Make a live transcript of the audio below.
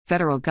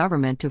federal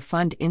government to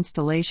fund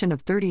installation of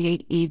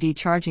 38 EV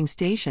charging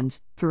stations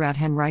throughout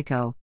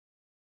Henrico.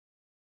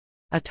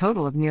 A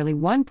total of nearly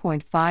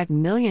 $1.5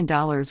 million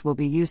will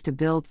be used to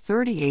build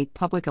 38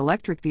 public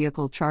electric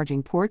vehicle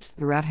charging ports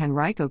throughout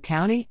Henrico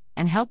County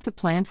and help to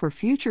plan for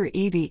future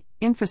EV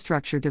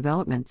infrastructure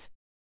developments.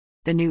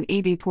 The new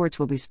EV ports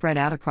will be spread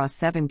out across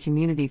 7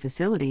 community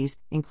facilities,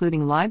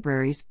 including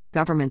libraries,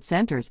 government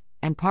centers,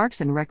 and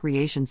parks and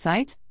recreation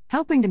sites,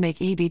 helping to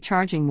make EV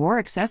charging more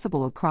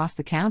accessible across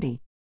the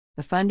county.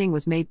 The funding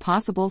was made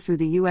possible through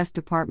the U.S.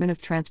 Department of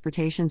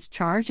Transportation's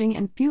Charging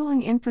and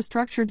Fueling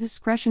Infrastructure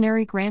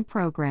Discretionary Grant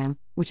Program,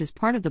 which is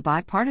part of the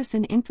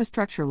bipartisan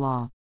infrastructure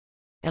law.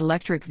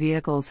 Electric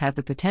vehicles have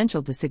the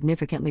potential to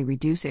significantly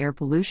reduce air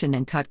pollution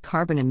and cut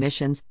carbon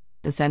emissions,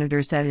 the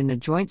senator said in a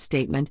joint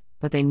statement,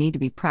 but they need to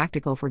be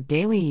practical for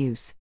daily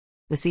use.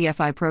 The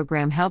CFI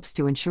program helps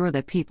to ensure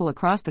that people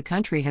across the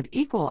country have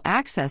equal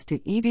access to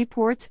EV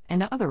ports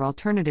and other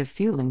alternative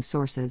fueling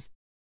sources.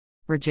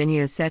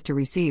 Virginia is set to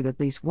receive at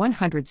least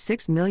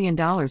 $106 million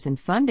in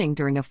funding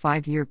during a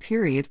 5-year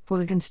period for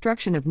the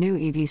construction of new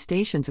EV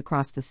stations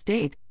across the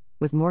state,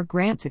 with more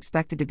grants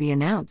expected to be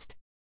announced.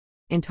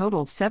 In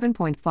total,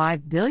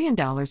 $7.5 billion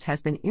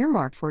has been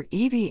earmarked for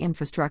EV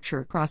infrastructure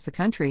across the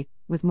country,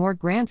 with more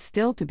grants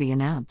still to be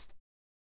announced.